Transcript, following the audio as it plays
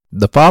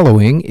The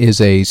following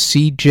is a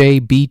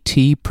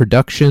CJBT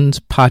Productions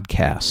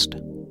podcast.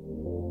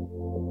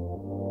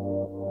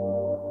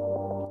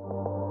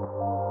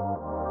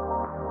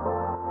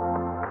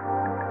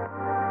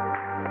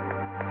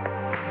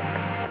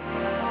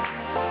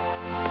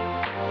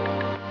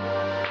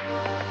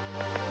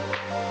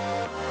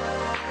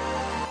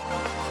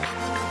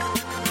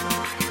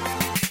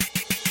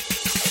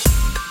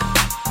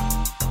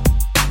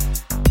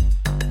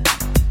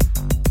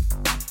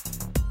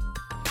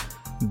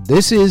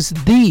 This is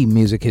the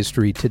Music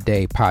History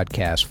Today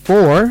podcast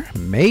for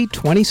May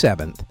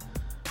 27th.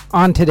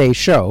 On today's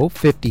show,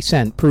 50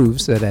 Cent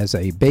proves that as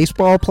a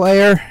baseball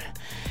player,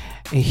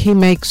 he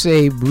makes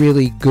a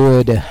really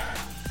good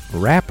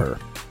rapper.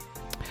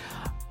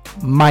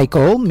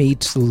 Michael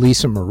meets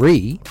Lisa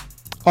Marie.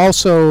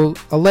 Also,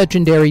 a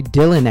legendary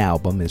Dylan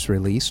album is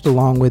released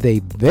along with a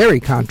very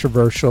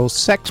controversial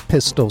Sex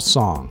Pistols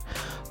song.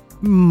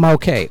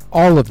 Okay,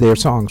 all of their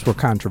songs were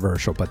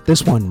controversial, but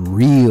this one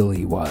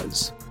really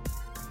was.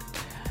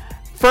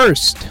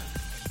 First,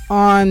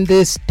 on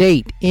this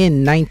date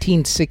in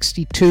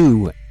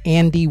 1962,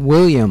 Andy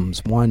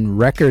Williams won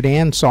Record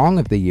and Song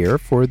of the Year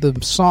for the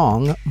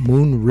song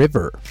Moon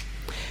River.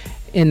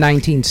 In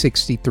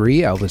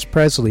 1963, Elvis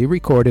Presley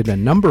recorded a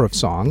number of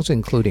songs,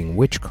 including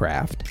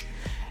Witchcraft.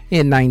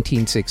 In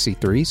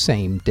 1963,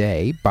 same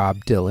day,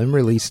 Bob Dylan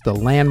released the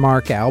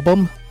landmark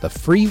album, The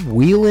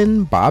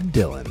Freewheelin' Bob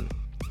Dylan.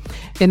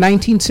 In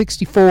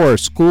 1964,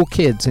 school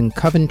kids in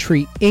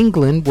Coventry,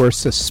 England were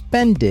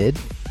suspended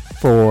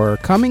for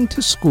coming to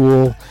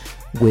school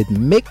with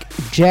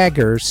Mick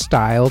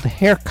Jagger-styled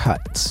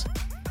haircuts.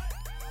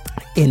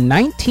 In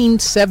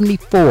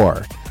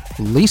 1974,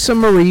 Lisa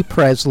Marie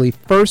Presley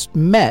first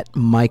met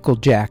Michael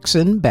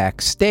Jackson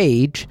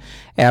backstage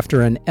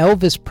after an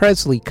Elvis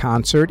Presley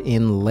concert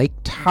in Lake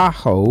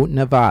Tahoe,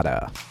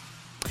 Nevada.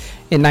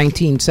 In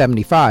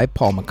 1975,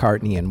 Paul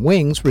McCartney and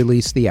Wings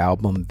released the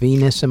album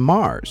Venus and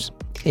Mars.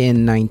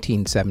 In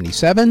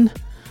 1977,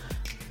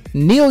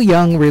 Neil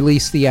Young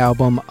released the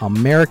album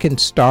American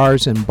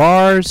Stars and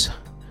Bars.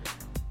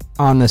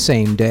 On the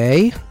same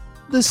day,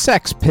 the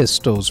Sex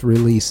Pistols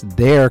released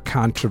their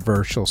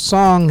controversial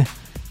song,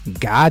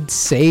 God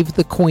Save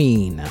the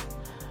Queen.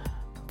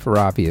 For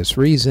obvious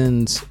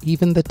reasons,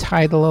 even the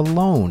title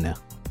alone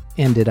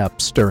ended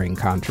up stirring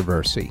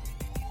controversy.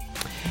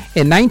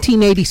 In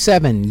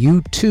 1987,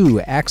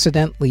 U2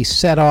 accidentally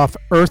set off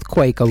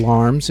earthquake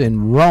alarms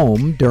in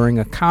Rome during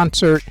a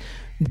concert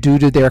due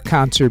to their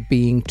concert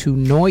being too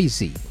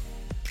noisy.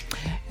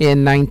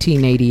 In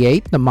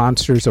 1988, the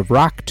Monsters of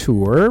Rock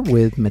tour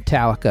with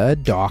Metallica,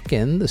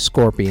 Dokken, the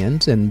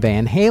Scorpions, and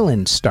Van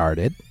Halen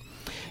started.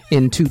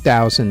 In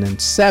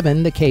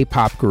 2007, the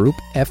K-pop group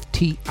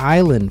FT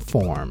Island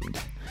formed.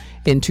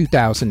 In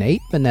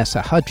 2008,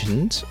 Vanessa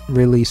Hudgens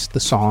released the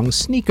song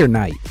Sneaker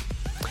Night.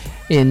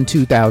 In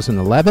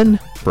 2011,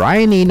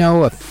 Brian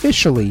Eno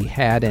officially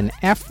had an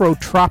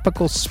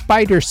Afrotropical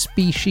spider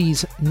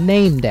species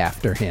named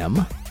after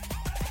him.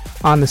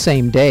 On the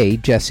same day,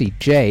 Jessie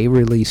J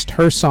released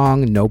her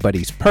song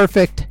Nobody's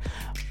Perfect,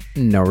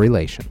 no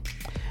relation.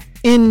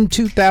 In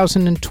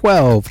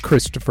 2012,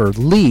 Christopher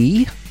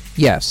Lee,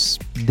 yes,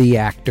 the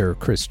actor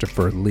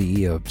Christopher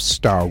Lee of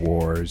Star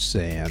Wars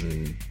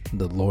and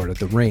The Lord of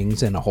the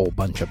Rings and a whole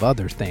bunch of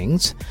other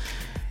things,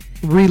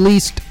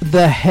 released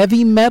the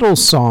heavy metal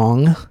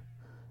song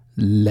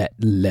Let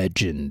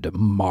Legend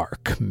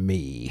Mark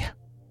Me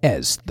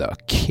as the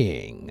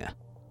King,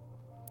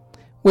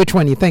 which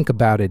when you think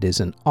about it is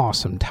an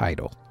awesome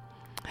title.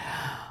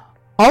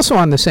 Also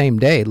on the same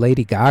day,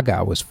 Lady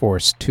Gaga was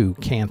forced to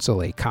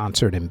cancel a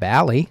concert in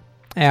Bali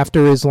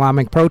after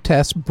Islamic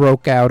protests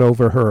broke out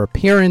over her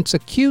appearance,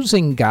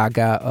 accusing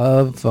Gaga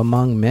of,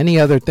 among many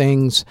other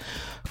things,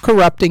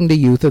 corrupting the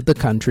youth of the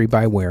country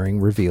by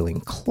wearing revealing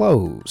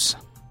clothes.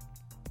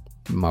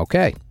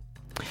 Okay.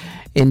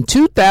 In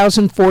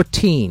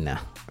 2014,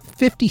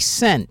 50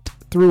 Cent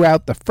threw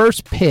out the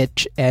first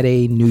pitch at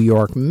a New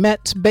York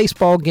Mets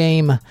baseball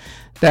game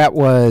that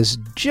was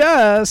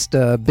just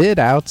a bit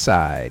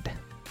outside.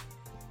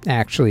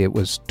 Actually, it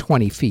was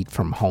 20 feet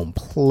from home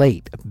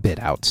plate, a bit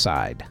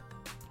outside.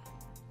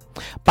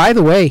 By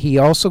the way, he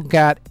also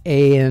got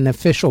an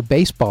official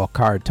baseball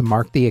card to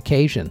mark the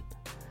occasion.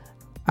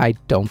 I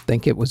don't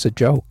think it was a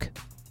joke.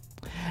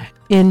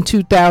 In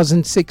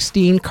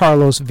 2016,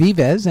 Carlos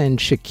Vives and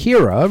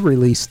Shakira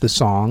released the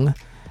song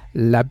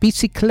La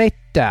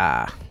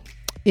Bicicleta.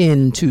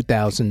 In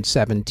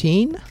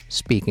 2017,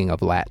 speaking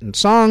of Latin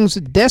songs,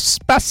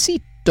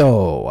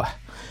 Despacito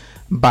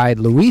by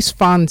Luis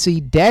Fonsi,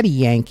 Daddy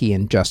Yankee,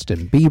 and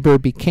Justin Bieber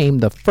became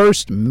the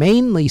first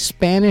mainly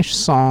Spanish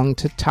song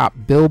to top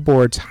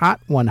Billboard's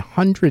Hot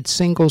 100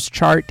 singles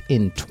chart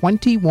in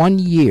 21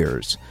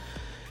 years.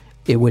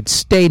 It would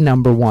stay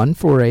number one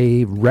for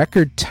a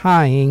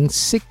record-tying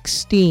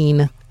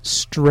 16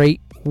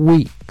 straight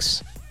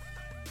weeks.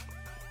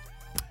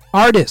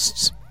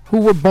 Artists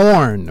who were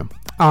born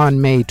on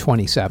May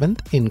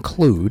 27th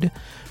include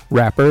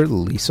rapper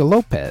Lisa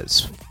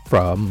Lopez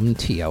from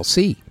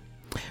TLC,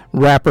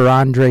 Rapper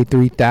Andre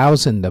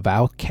 3000 of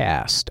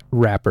Outkast,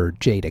 rapper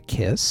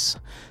Jadakiss,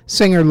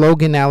 singer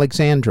Logan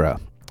Alexandra,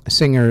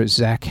 singer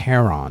Zach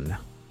Heron,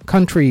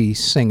 country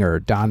singer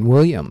Don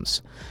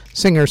Williams,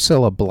 singer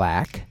Cilla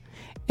Black,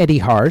 Eddie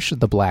Harsh of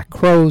the Black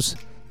Crowes,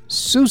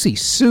 Susie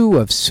Sue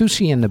of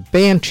Susie and the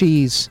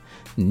Banshees,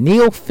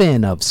 Neil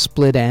Finn of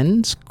Split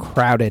Enz,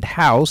 Crowded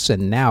House,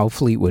 and now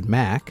Fleetwood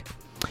Mac,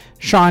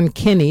 Sean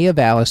Kinney of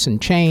Alice in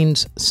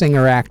Chains,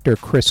 singer-actor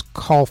Chris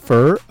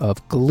Colfer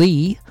of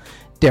Glee,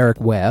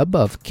 Derek Webb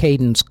of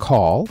Cadence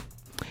Call,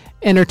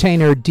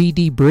 entertainer Dee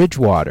Dee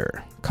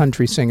Bridgewater,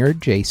 country singer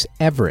Jace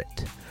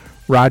Everett,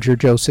 Roger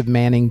Joseph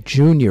Manning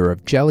Jr.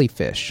 of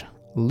Jellyfish,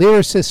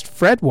 lyricist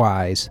Fred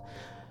Wise,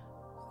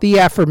 the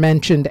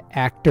aforementioned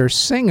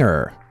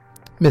actor-singer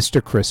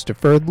Mr.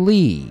 Christopher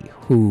Lee,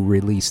 who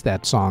released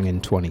that song in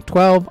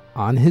 2012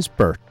 on his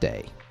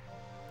birthday.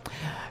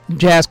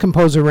 Jazz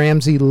composer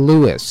Ramsey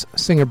Lewis,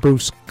 singer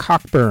Bruce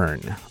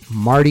Cockburn,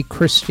 Marty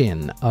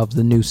Christian of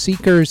the New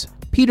Seekers,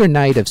 Peter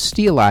Knight of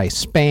Steel Eye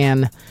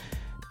Span,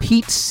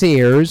 Pete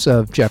Sears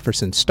of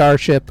Jefferson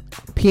Starship,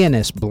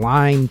 pianist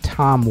blind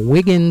Tom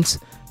Wiggins,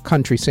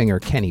 country singer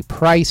Kenny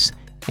Price,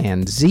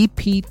 and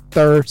Z.P.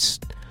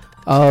 Thirst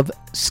of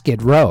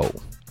Skid Row.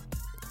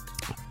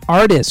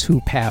 Artists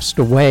who passed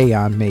away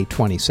on May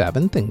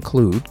 27th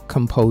include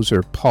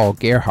composer Paul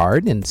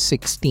Gerhardt in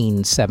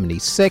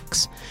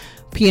 1676,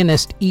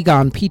 pianist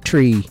Egon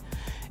Petrie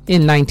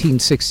in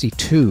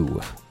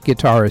 1962,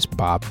 guitarist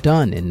Bob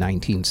Dunn in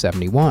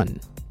 1971,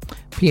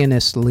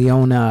 pianist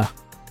Leona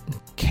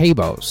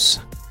Cabos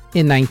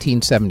in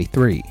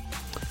 1973,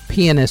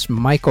 pianist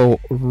Michael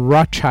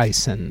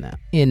Rochison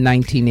in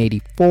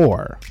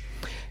 1984,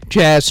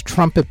 jazz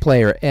trumpet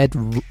player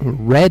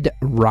Red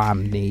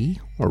Rodney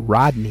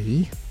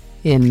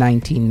in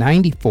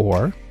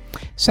 1994,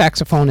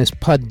 saxophonist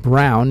Pud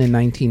Brown in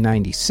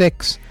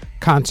 1996,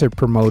 concert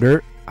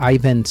promoter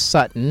Ivan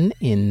Sutton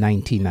in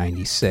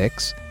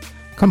 1996,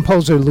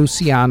 composer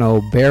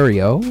Luciano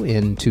Berio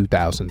in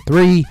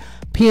 2003,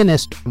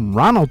 pianist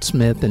Ronald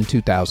Smith in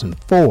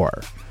 2004,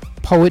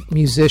 poet,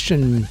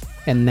 musician,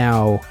 and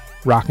now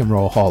Rock and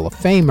Roll Hall of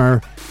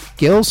Famer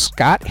Gil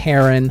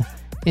Scott-Heron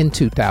in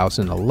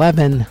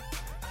 2011,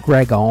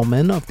 Greg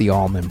Allman of the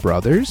Allman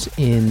Brothers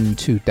in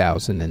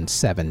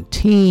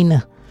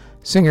 2017,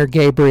 singer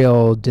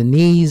Gabriel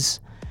Diniz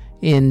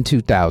in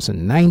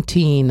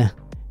 2019,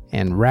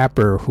 and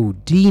rapper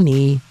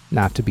Houdini,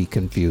 not to be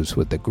confused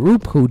with the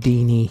group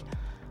Houdini,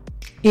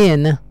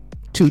 in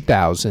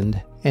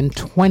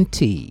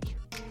 2020.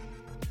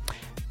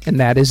 And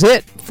that is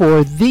it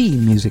for the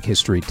Music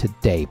History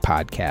Today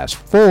podcast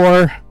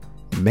for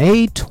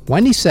May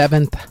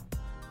 27th.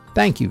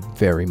 Thank you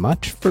very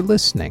much for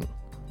listening.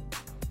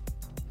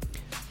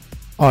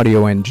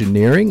 Audio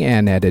engineering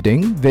and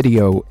editing,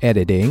 video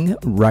editing,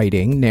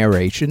 writing,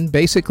 narration,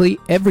 basically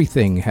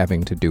everything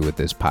having to do with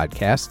this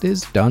podcast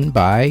is done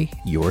by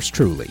yours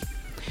truly.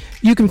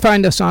 You can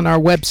find us on our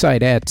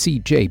website at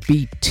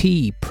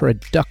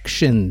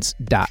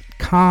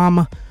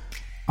cjbtproductions.com.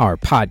 Our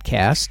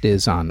podcast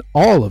is on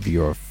all of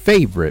your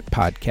favorite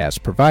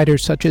podcast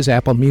providers such as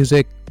Apple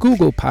Music,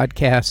 Google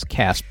Podcasts,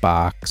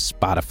 CastBox,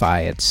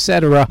 Spotify,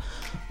 etc.,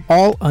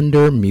 all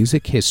under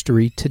Music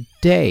History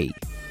Today.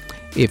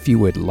 If you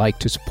would like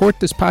to support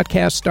this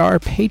podcast, our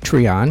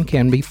Patreon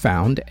can be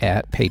found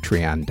at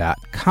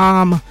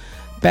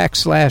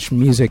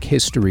patreon.com/Music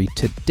History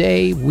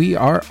Today. We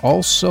are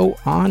also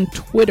on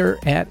Twitter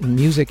at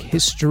Music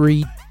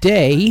History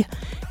Day,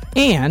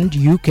 and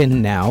you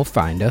can now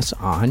find us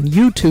on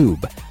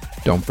YouTube.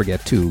 Don't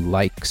forget to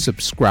like,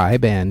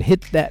 subscribe, and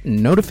hit that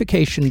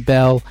notification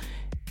bell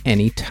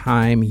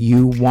anytime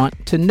you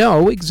want to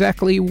know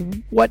exactly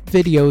what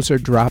videos are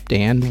dropped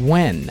and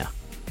when.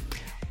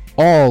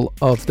 All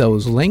of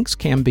those links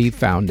can be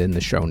found in the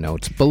show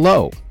notes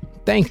below.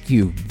 Thank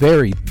you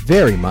very,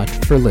 very much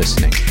for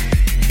listening.